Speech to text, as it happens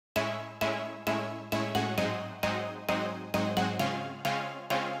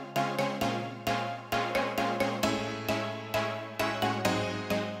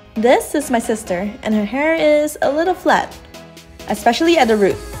This is my sister, and her hair is a little flat, especially at the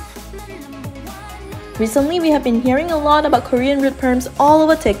root. Recently, we have been hearing a lot about Korean root perms all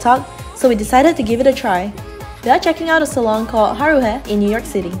over TikTok, so we decided to give it a try. We are checking out a salon called Harueh in New York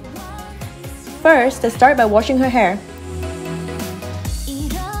City. First, let's start by washing her hair.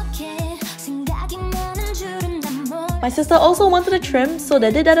 My sister also wanted a trim, so they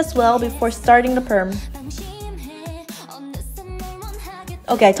did that as well before starting the perm.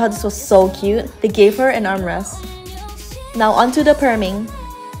 Okay, I thought this was so cute. They gave her an armrest. Now onto the perming.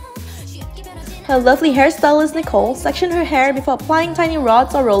 Her lovely hairstylist Nicole sectioned her hair before applying tiny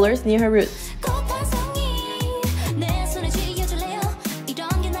rods or rollers near her roots.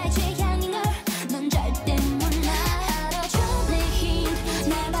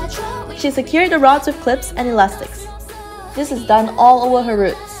 She secured the rods with clips and elastics. This is done all over her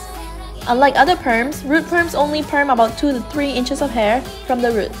roots. Unlike other perms, root perms only perm about 2 to 3 inches of hair from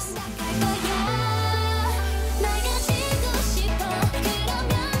the roots.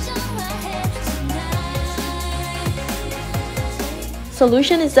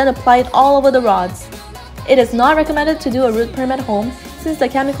 Solution is then applied all over the rods. It is not recommended to do a root perm at home since the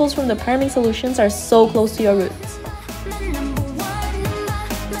chemicals from the perming solutions are so close to your roots.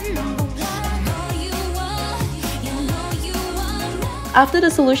 After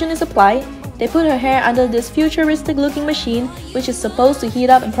the solution is applied, they put her hair under this futuristic looking machine which is supposed to heat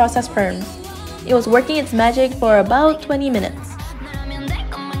up and process perms. It was working its magic for about 20 minutes.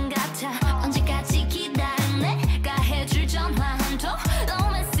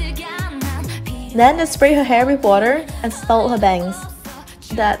 Then they spray her hair with water and styled her bangs.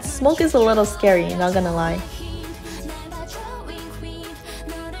 That smoke is a little scary, not gonna lie.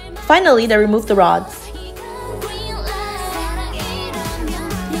 Finally, they removed the rods.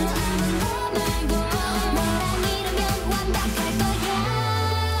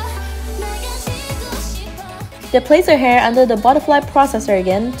 They place her hair under the butterfly processor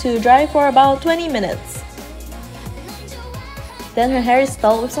again to dry for about 20 minutes. Then her hair is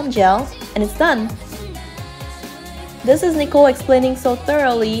styled with some gel, and it's done. This is Nicole explaining so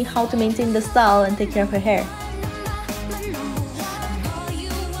thoroughly how to maintain the style and take care of her hair.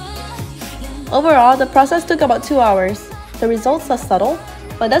 Overall, the process took about 2 hours. The results are subtle,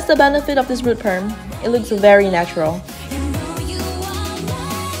 but that's the benefit of this root perm. It looks very natural.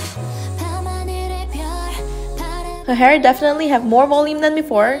 Her hair definitely have more volume than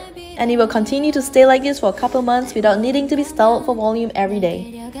before, and it will continue to stay like this for a couple months without needing to be styled for volume every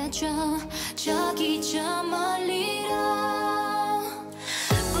day.